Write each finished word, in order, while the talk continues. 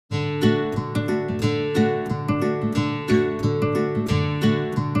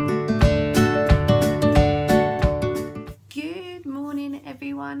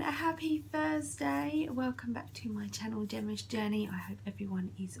welcome back to my channel, Gemma's Journey. I hope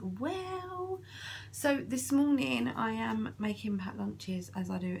everyone is well. So this morning I am making packed lunches as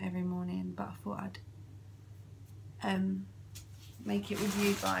I do every morning, but I thought I'd make it with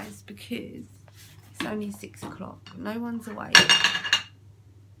you guys because it's only 6 o'clock. No one's awake.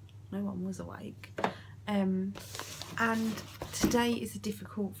 No one was awake. And today is a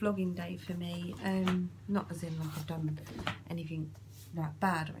difficult vlogging day for me. Not as in like I've done anything like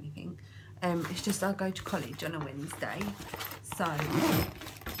bad or anything. It's just I go to college on a Wednesday, so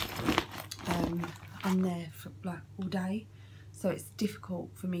I'm there for like all day, so it's difficult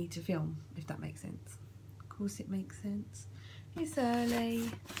for me to film, if that makes sense. Of course it makes sense. It's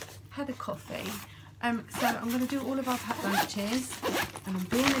early, had a coffee. So I'm going to do all of our packed lunches, and I'm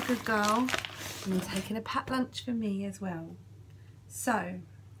being a good girl, and I'm taking a packed lunch for me as well. So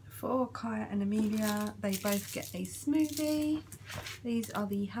for Kaya and Amelia, they both get a smoothie. These are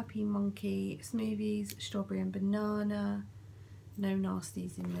the Happy Monkey smoothies, strawberry and banana. No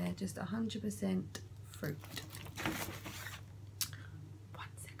nasties in there, just 100% fruit. 1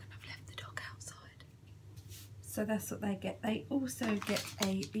 second, I've left the dog outside. So that's what they get. They also get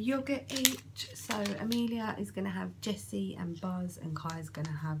a yogurt each. So Amelia is going to have Jessie and Buzz, and Kaya's going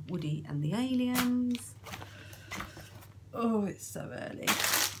to have Woody and the aliens. Oh, it's so early.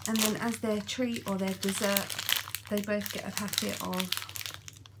 And then as their treat or their dessert, they both get a packet of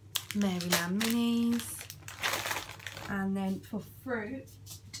Maryland minis. And then for fruit,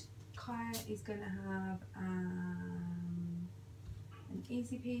 Kaya is going to have an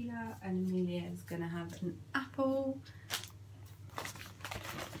easy peeler, and Amelia is going to have an apple.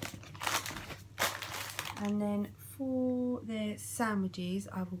 And then for their sandwiches,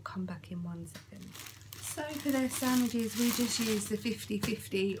 I will come back in 1 second. So for their sandwiches, we just use the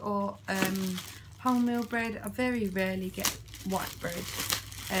 50/50 or wholemeal bread. I very rarely get white bread.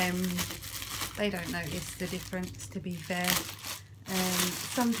 They don't notice the difference, to be fair.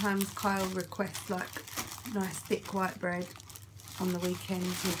 Sometimes Kyle requests like nice thick white bread on the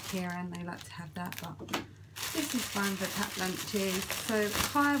weekends with Kieran. They like to have that, but this is fine for packed lunches. So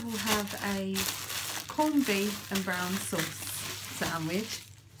Kyle will have a corned beef and brown sauce sandwich.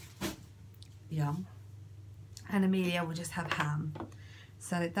 Yum. And Amelia will just have ham.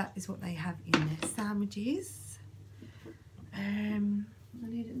 So that is what they have in their sandwiches. I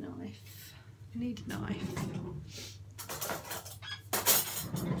need a knife. I need a knife.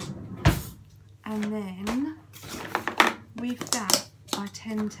 And then with that, I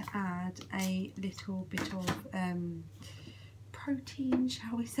tend to add a little bit of protein,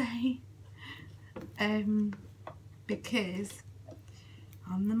 shall we say? Because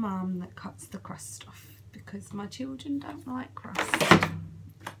I'm the mum that cuts the crust off, because my children don't like crust,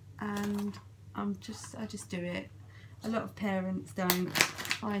 and I just do it. A lot of parents don't.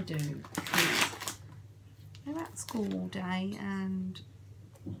 I do, because they're at school all day and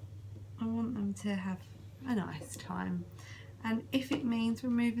I want them to have a nice time, and if it means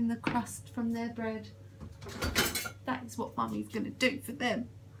removing the crust from their bread, that is what mummy's going to do for them.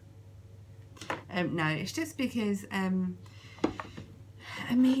 No, it's just because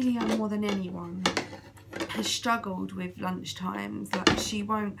Amelia, more than anyone, has struggled with lunch times. Like, she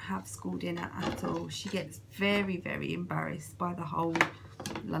won't have school dinner at all. She gets very, very embarrassed by the whole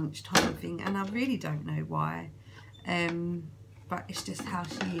lunchtime thing, and I really don't know why. But it's just how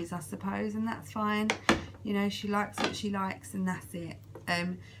she is, I suppose, and that's fine. You know, she likes what she likes, and that's it.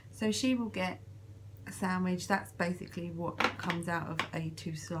 So she will get a sandwich. That's basically what comes out of a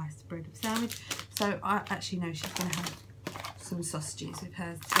 2-sliced bread of sandwich. So I actually know she's going to have some sausages with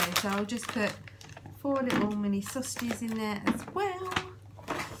hers today, so I'll just put 4 little mini sausages in there as well,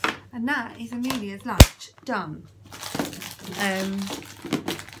 and that is Amelia's lunch done.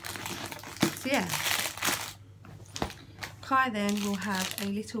 So yeah, Kai then will have a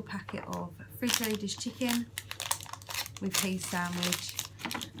little packet of Fritos chicken with his sandwich,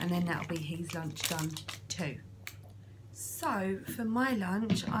 and then that'll be his lunch done too. So for my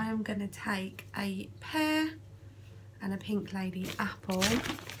lunch, I am going to take a pear and a Pink Lady apple.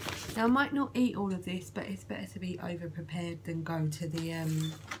 Now I might not eat all of this, but it's better to be over prepared than go to the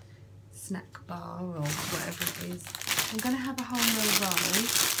snack bar or whatever it is. I'm going to have a wholemeal roll.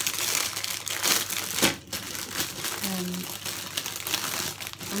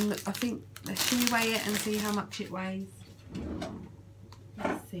 And I think, should we weigh it and see how much it weighs?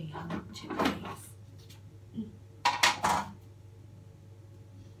 Let's see how much it weighs.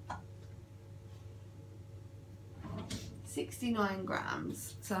 69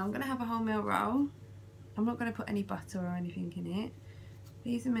 grams. So I'm going to have a wholemeal roll. I'm not going to put any butter or anything in it.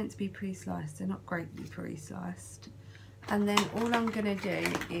 These are meant to be pre-sliced. They're not greatly pre-sliced. And then all I'm going to do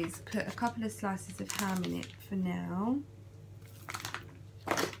is put a couple of slices of ham in it for now.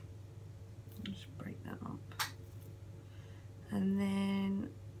 Just break that up. And then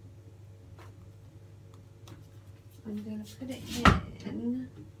I'm going to put it in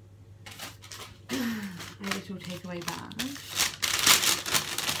a little takeaway bag.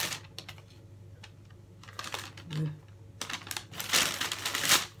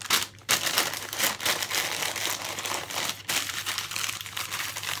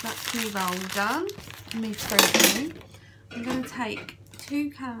 That's me roll done, me protein. I'm going to take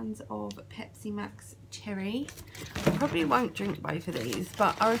 2 cans of Pepsi Max Cherry. I probably won't drink both of these,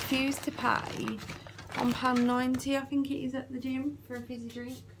 but I refuse to pay £1.90 I think it is at the gym for a fizzy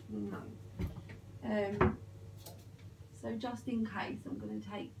drink. No. So just in case, I'm going to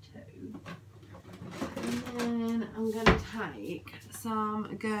take 2. And then I'm going to take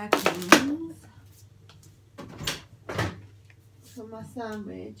some gherkins for my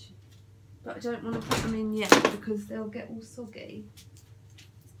sandwich, but I don't want to put them in yet because they'll get all soggy.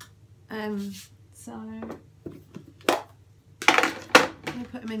 So I'm going to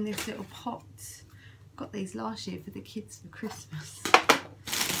put them in this little pot. Got these last year for the kids for Christmas.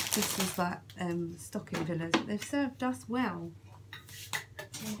 This was like stocking fillers. They've served us well.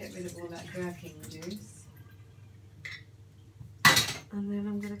 I'll get rid of all that gherkin juice. And then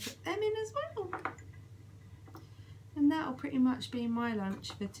I'm going to put them in as well. And that'll pretty much be my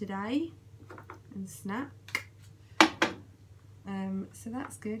lunch for today and snack. So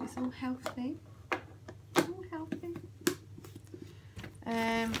that's good. It's all healthy. All healthy.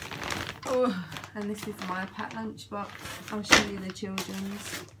 Oh, and this is my packed lunchbox. I'll show you the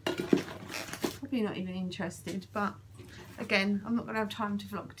children's. Probably not even interested, but again, I'm not going to have time to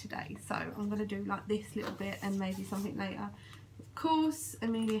vlog today, so I'm going to do like this little bit and maybe something later. Of course,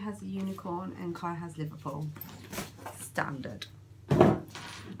 Amelia has a unicorn and Kai has Liverpool. Standard.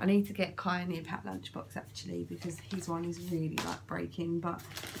 I need to get Kai a new packed lunchbox actually, because his one is really like breaking, but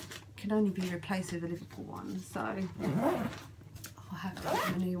can only be replaced with a Liverpool one, so I'll have to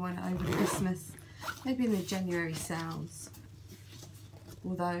get a new one over Christmas, maybe in the January sales.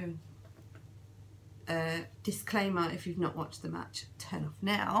 Although, disclaimer, if you've not watched the match, turn off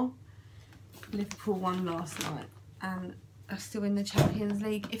now. Liverpool won last night and are still in the Champions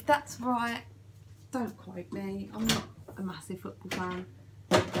League. If that's right, don't quote me. I'm not a massive football fan.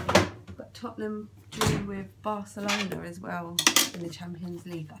 But Tottenham drew with Barcelona as well in the Champions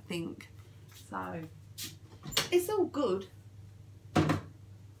League, I think. So, it's all good.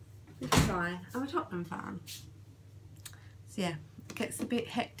 It's fine. I'm a Tottenham fan. So yeah, it gets a bit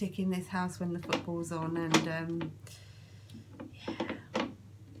hectic in this house when the football's on, and yeah,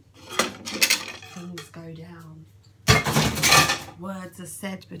 things go down. Words are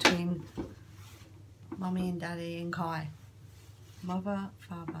said between Mummy and Daddy and Kai. Mother,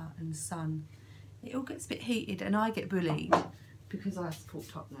 father and son. It all gets a bit heated and I get bullied because I support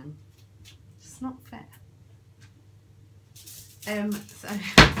Tottenham. It's not fair. So,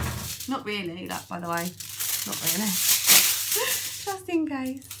 not really, that by the way, not really. Just in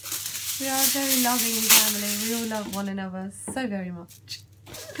case. We are a very loving family. We all love one another so very much.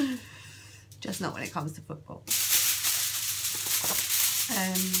 Just not when it comes to football.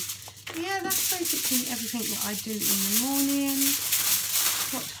 Yeah, that's basically everything that I do in the morning.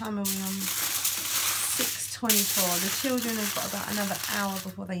 What time are we on? 6:24. The children have got about another hour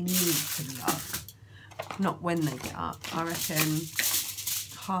before they need to be up. Not when they get up. I reckon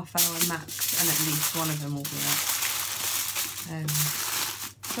half hour max, and at least one of them will be up.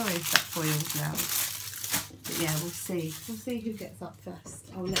 Sorry if that boils loud. But yeah, we'll see. We'll see who gets up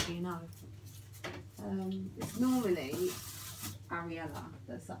first. I'll let you know. It's normally Ariella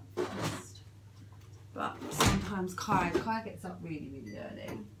that's up first, but sometimes Kai gets up really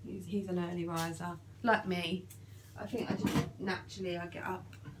early. He's an early riser like me. I think I just naturally I get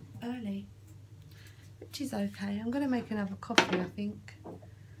up early, which is okay. I'm going to make another coffee I think,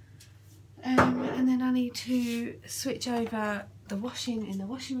 and then I need to switch over the washing in the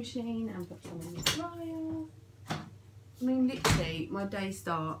washing machine and put some in the dryer. I mean literally my day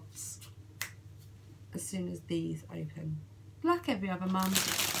starts as soon as these open. Like every other mum,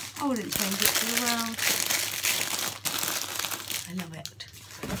 I wouldn't change it for the world. I love it.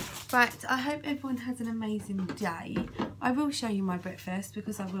 Right, I hope everyone has an amazing day. I will show you my breakfast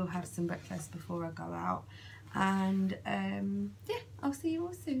because I will have some breakfast before I go out. And yeah, I'll see you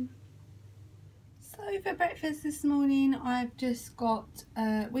all soon. So for breakfast this morning, I've just got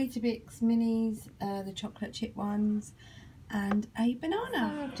Weetabix minis, the chocolate chip ones, and a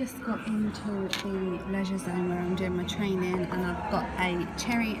banana. So I've just got into the leisure zone where I'm doing my training, and I've got a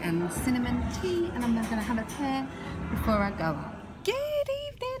cherry and cinnamon tea, and I'm going to have a pair before I go up. Good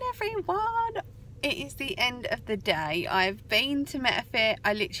evening everyone! It is the end of the day. I've been to MetaFit.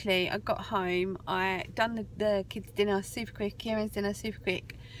 I got home, I done the kids' dinner super quick, Kieran's dinner super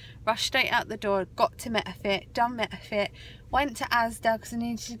quick, rushed straight out the door, got to MetaFit, done MetaFit, went to Asda because I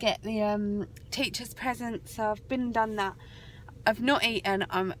needed to get the teacher's present, so I've been and done that. I've not eaten,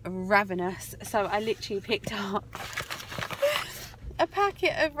 I'm ravenous, so I literally picked up a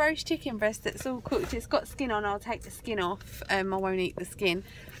packet of roast chicken breast that's all cooked. It's got skin on, I'll take the skin off, I won't eat the skin,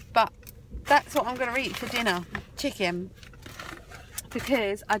 but that's what I'm going to eat for dinner, chicken,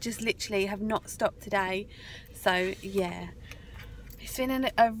 because I just literally have not stopped today. So yeah, it's been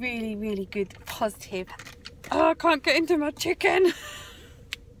a really good positive, oh I can't get into my chicken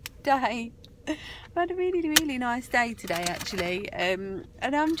day. I've had a really nice day today actually, and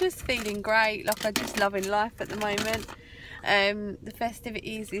I'm just feeling great, like I'm just loving life at the moment. The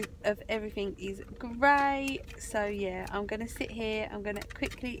festivities of everything is great, so yeah, I'm gonna sit here, I'm gonna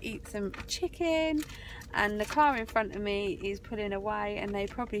quickly eat some chicken, and the car in front of me is pulling away and they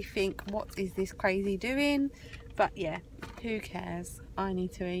probably think, what is this crazy doing? But yeah, who cares? I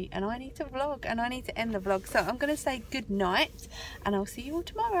need to eat and I need to vlog and I need to end the vlog, so I'm gonna say good night and I'll see you all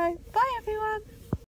tomorrow. Bye everyone.